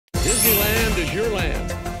is your land.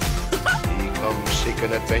 Come seek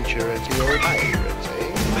an adventure into your pirates,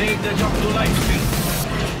 eh? Made the jump to life stream.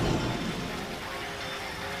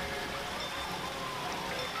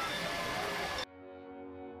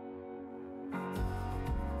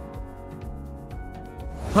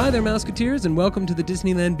 Hi there, Mouseketeers, and welcome to the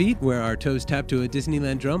Disneyland Beat, where our toes tap to a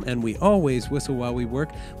Disneyland drum and we always whistle while we work.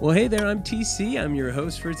 Well, hey there, I'm TC. I'm your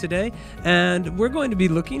host for today, and we're going to be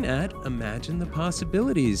looking at Imagine the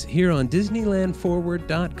Possibilities here on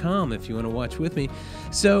DisneylandForward.com if you want to watch with me.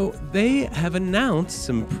 So they have announced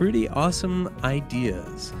some pretty awesome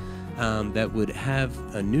ideas that would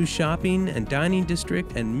have a new shopping and dining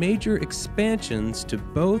district and major expansions to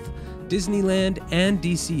both Disneyland and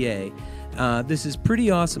DCA. This is pretty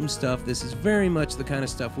awesome stuff. This is very much the kind of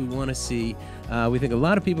stuff we want to see. We think a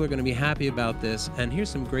lot of people are going to be happy about this, and here's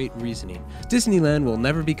some great reasoning. Disneyland will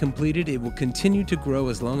never be completed. It will continue to grow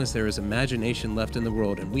as long as there is imagination left in the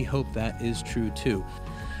world, and we hope that is true too.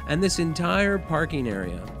 And this entire parking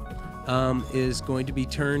area is going to be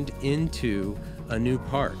turned into a new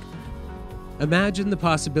park. Imagine the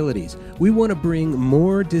possibilities. We want to bring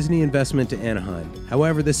more Disney investment to Anaheim.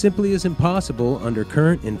 However, this simply isn't possible under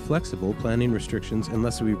current inflexible planning restrictions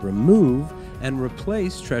unless we remove and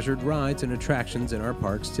replace treasured rides and attractions in our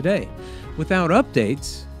parks today. Without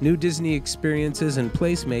updates, new Disney experiences and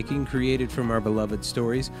placemaking created from our beloved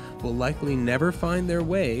stories will likely never find their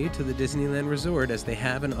way to the Disneyland Resort as they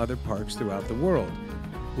have in other parks throughout the world.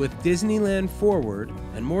 With Disneyland Forward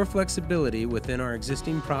and more flexibility within our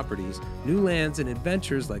existing properties, new lands and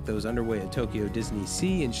adventures like those underway at Tokyo Disney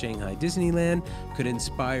Sea and Shanghai Disneyland could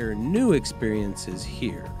inspire new experiences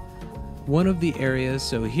here. One of the areas,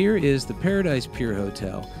 so here is the Paradise Pier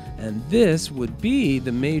Hotel, and this would be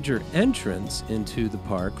the major entrance into the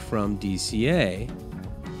park from DCA.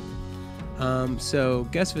 So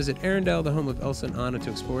guests visit Arendelle, the home of Elsa and Anna, to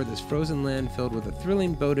explore this frozen land filled with a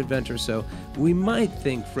thrilling boat adventure. So we might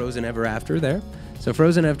think Frozen Ever After there. So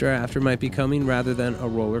Frozen Ever After might be coming rather than a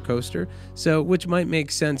roller coaster. So which might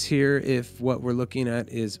make sense here if what we're looking at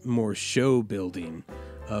is more show building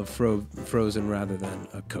of Frozen rather than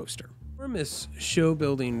a coaster. Enormous show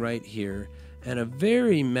building right here and a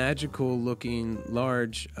very magical looking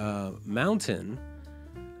large mountain.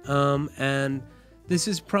 And this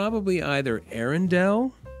is probably either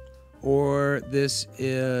Arendelle or this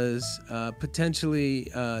is potentially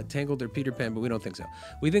Tangled or Peter Pan, but we don't think so.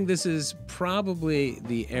 We think this is probably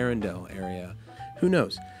the Arendelle area. Who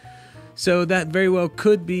knows? So that very well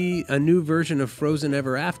could be a new version of Frozen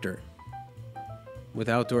Ever After with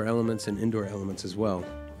outdoor elements and indoor elements as well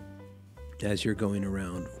as you're going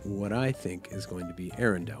around what I think is going to be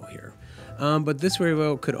Arendelle here. But this very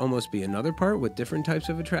well could almost be another part with different types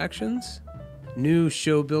of attractions. New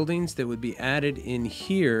show buildings that would be added in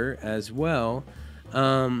here as well.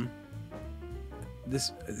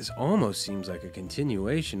 This almost seems like a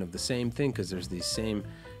continuation of the same thing because there's these same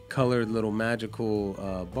colored little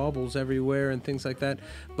magical baubles everywhere and things like that.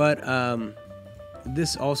 But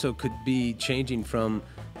this also could be changing from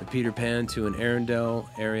the Peter Pan to an Arendelle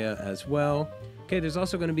area as well. Okay, there's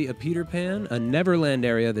also going to be a Peter Pan, a Neverland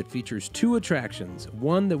area that features two attractions.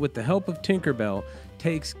 One that, with the help of Tinkerbell,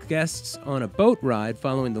 takes guests on a boat ride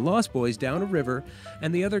following the Lost Boys down a river,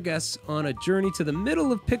 and the other guests on a journey to the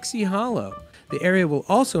middle of Pixie Hollow. The area will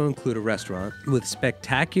also include a restaurant with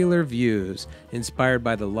spectacular views inspired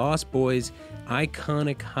by the Lost Boys'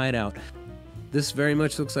 iconic hideout. This very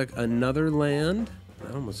much looks like another land.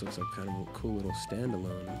 That almost looks like kind of a cool little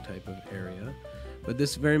standalone type of area. But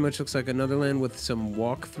this very much looks like another land with some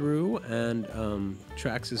walkthrough and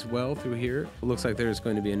tracks as well through here. It looks like there's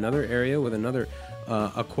going to be another area with another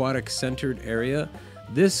aquatic-centered area.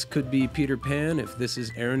 This could be Peter Pan if this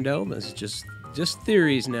is Arendelle. This is just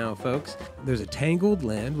theories now, folks. There's a Tangled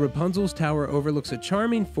land. Rapunzel's tower overlooks a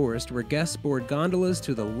charming forest where guests board gondolas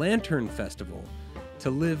to the Lantern Festival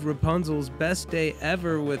to live Rapunzel's best day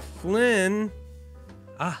ever with Flynn.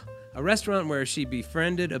 A restaurant where she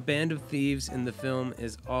befriended a band of thieves in the film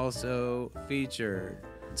is also featured.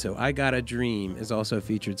 So I Got a Dream is also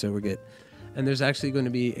featured, so we're good. And there's actually going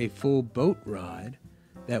to be a full boat ride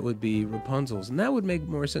that would be Rapunzel's. And that would make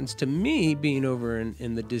more sense to me being over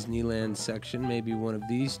in the Disneyland section, maybe one of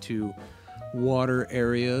these two water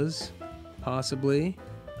areas, possibly.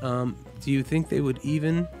 Do you think they would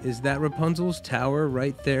even, is that Rapunzel's tower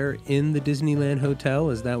right there in the Disneyland Hotel?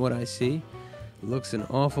 Is that what I see? Looks an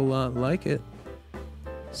awful lot like it.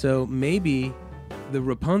 So maybe the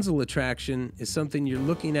Rapunzel attraction is something you're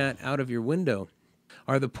looking at out of your window.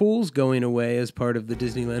 Are the pools going away as part of the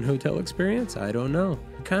Disneyland Hotel experience? I don't know.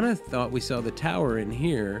 I kind of thought we saw the tower in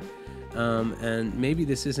here, and maybe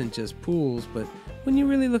this isn't just pools, but when you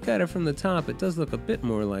really look at it from the top, it does look a bit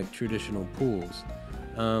more like traditional pools.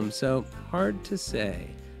 So hard to say.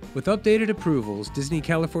 With updated approvals, Disney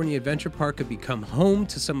California Adventure Park could become home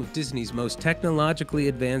to some of Disney's most technologically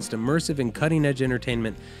advanced, immersive, and cutting-edge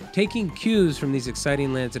entertainment, taking cues from these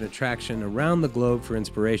exciting lands and attractions around the globe for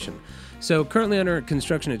inspiration. So currently under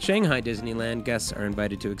construction at Shanghai Disneyland, guests are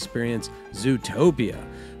invited to experience Zootopia,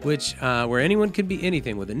 which where anyone can be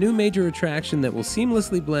anything, with a new major attraction that will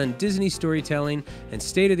seamlessly blend Disney storytelling and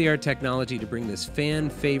state-of-the-art technology to bring this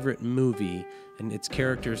fan-favorite movie and its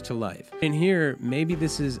characters to life. In here, maybe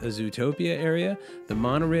this is a Zootopia area. The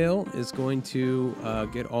monorail is going to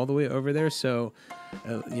get all the way over there, so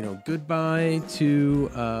you know, goodbye to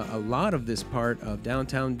a lot of this part of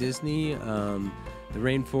downtown Disney. The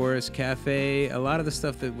Rainforest Cafe, a lot of the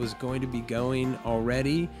stuff that was going to be going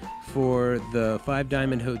already for the Five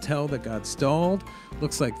Diamond Hotel that got stalled.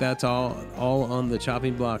 Looks like that's all on the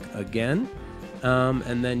chopping block again.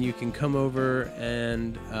 And then you can come over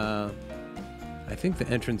and I think the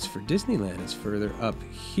entrance for Disneyland is further up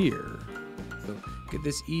here. So get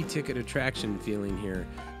this e-ticket attraction feeling here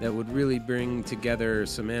that would really bring together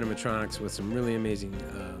some animatronics with some really amazing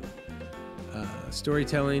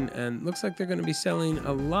storytelling, and looks like they're going to be selling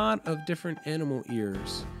a lot of different animal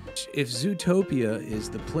ears. If Zootopia is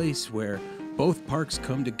the place where both parks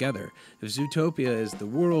come together, if Zootopia is the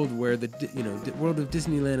world where the world of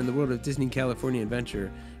Disneyland and the world of Disney California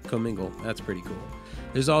Adventure commingle, that's pretty cool.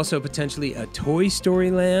 There's also potentially a Toy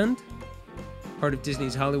Story Land, part of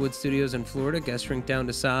Disney's Hollywood Studios in Florida, guest shrink down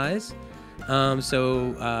to size.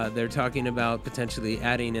 So they're talking about potentially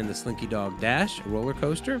adding in the Slinky Dog Dash, a roller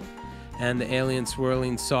coaster, and the Alien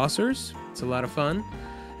Swirling Saucers. It's a lot of fun,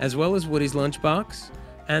 as well as Woody's Lunchbox,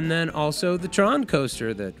 and then also the Tron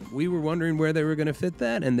coaster that we were wondering where they were going to fit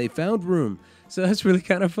that, and they found room. So that's really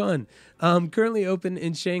kind of fun. Currently open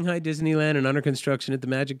in Shanghai Disneyland and under construction at the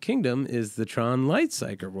Magic Kingdom is the Tron Light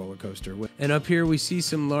Cycle roller coaster. And up here we see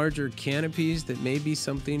some larger canopies that may be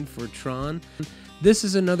something for Tron. This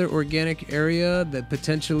is another organic area that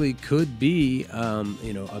potentially could be,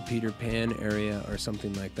 a Peter Pan area or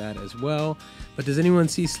something like that as well. But does anyone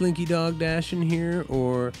see Slinky Dog Dash in here,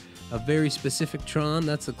 or a very specific Tron?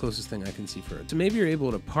 That's the closest thing I can see for it. So maybe you're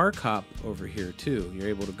able to park hop over here too. You're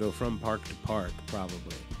able to go from park to park,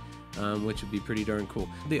 probably, which would be pretty darn cool.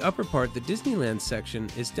 The upper part, the Disneyland section,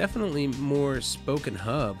 is definitely more spoke and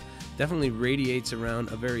hub. Definitely radiates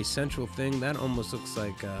around a very central thing. That almost looks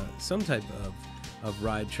like some type of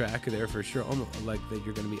ride track there for sure, almost like that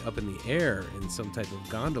you're going to be up in the air in some type of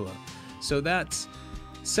gondola. So that's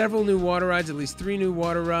several new water rides, at least 3 new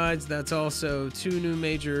water rides. That's also 2 new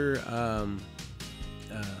major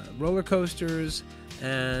roller coasters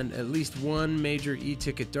and at least 1 major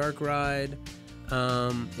e-ticket dark ride,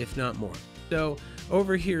 if not more. So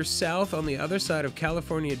over here south on the other side of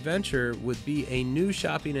California Adventure would be a new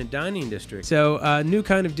shopping and dining district. So a new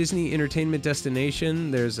kind of Disney entertainment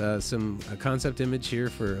destination. There's a concept image here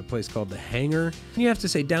for a place called The Hangar. You have to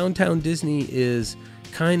say downtown Disney is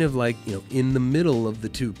kind of like, in the middle of the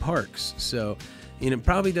 2 parks. So,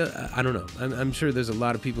 probably I don't know. I'm sure there's a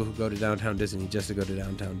lot of people who go to downtown Disney just to go to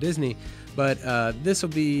downtown Disney, but this will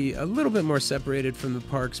be a little bit more separated from the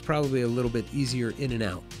parks, probably a little bit easier in and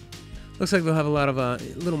out. Looks like they'll have a lot of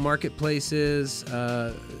little marketplaces.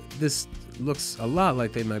 This looks a lot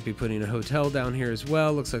like they might be putting a hotel down here as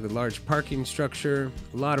well. Looks like a large parking structure,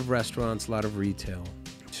 a lot of restaurants, a lot of retail.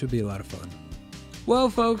 Should be a lot of fun.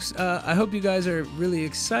 Well, folks, I hope you guys are really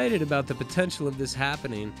excited about the potential of this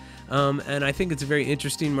happening. And I think it's a very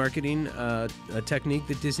interesting marketing technique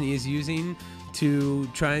that Disney is using to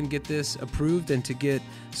try and get this approved and to get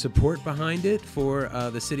support behind it for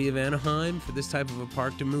the city of Anaheim for this type of a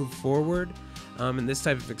park to move forward and this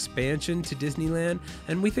type of expansion to Disneyland.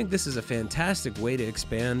 And we think this is a fantastic way to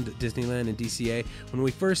expand Disneyland and DCA. When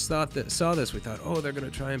we first saw this, we thought, oh, they're going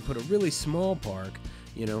to try and put a really small park,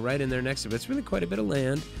 right in there next to it. It's really quite a bit of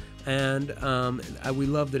land, and we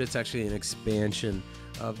love that it's actually an expansion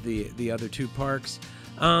of the other 2 parks.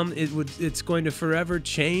 It's going to forever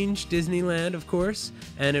change Disneyland, of course,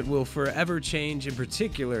 and it will forever change, in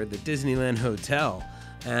particular, the Disneyland Hotel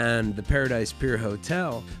and the Paradise Pier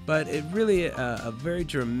Hotel. But it really a very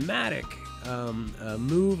dramatic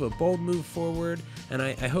move, a bold move forward, and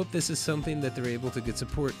I hope this is something that they're able to get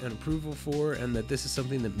support and approval for, and that this is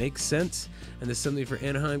something that makes sense, and this is something for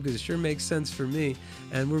Anaheim, because it sure makes sense for me,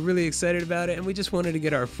 and we're really excited about it, and we just wanted to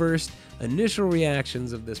get our first initial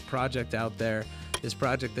reactions of this project out there, this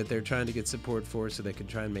project that they're trying to get support for so they can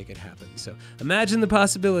try and make it happen. So imagine the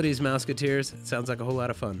possibilities, Mouseketeers. It sounds like a whole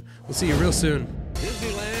lot of fun. We'll see you real soon.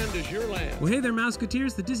 Disneyland is your land. Well, hey there,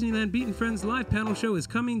 Mouseketeers. The Disneyland Beat Friends live panel show is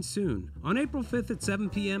coming soon. On April 5th at 7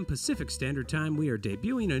 p.m. Pacific Standard Time, we are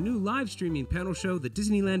debuting a new live streaming panel show, the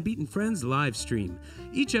Disneyland Beat Friends live stream.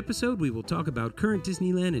 Each episode, we will talk about current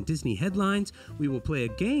Disneyland and Disney headlines. We will play a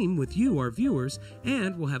game with you, our viewers,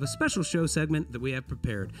 and we'll have a special show segment that we have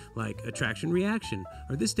prepared, like Attraction Reaction,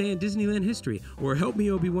 or This Day in Disneyland History, or Help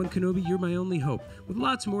Me Obi-Wan Kenobi, You're My Only Hope, with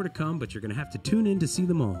lots more to come, but you're going to have to tune in to see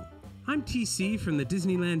them all. I'm TC from the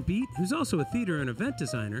Disneyland Beat, who's also a theater and event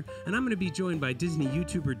designer, and I'm going to be joined by Disney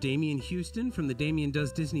YouTuber Damien Houston from the Damien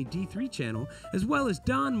Does Disney D3 channel, as well as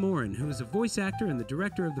Don Morin, who is a voice actor and the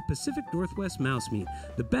director of the Pacific Northwest Mouse Meet,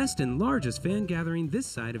 the best and largest fan gathering this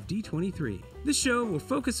side of D23. This show will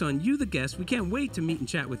focus on you, the guest. We can't wait to meet and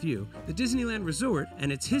chat with you, the Disneyland Resort,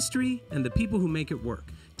 and its history, and the people who make it work.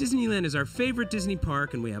 Disneyland is our favorite Disney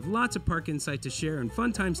park, and we have lots of park insight to share and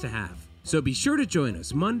fun times to have. So be sure to join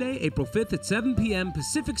us Monday, April 5th at 7 p.m.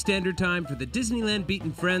 Pacific Standard Time for the Disneyland Beat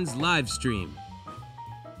Friends live stream.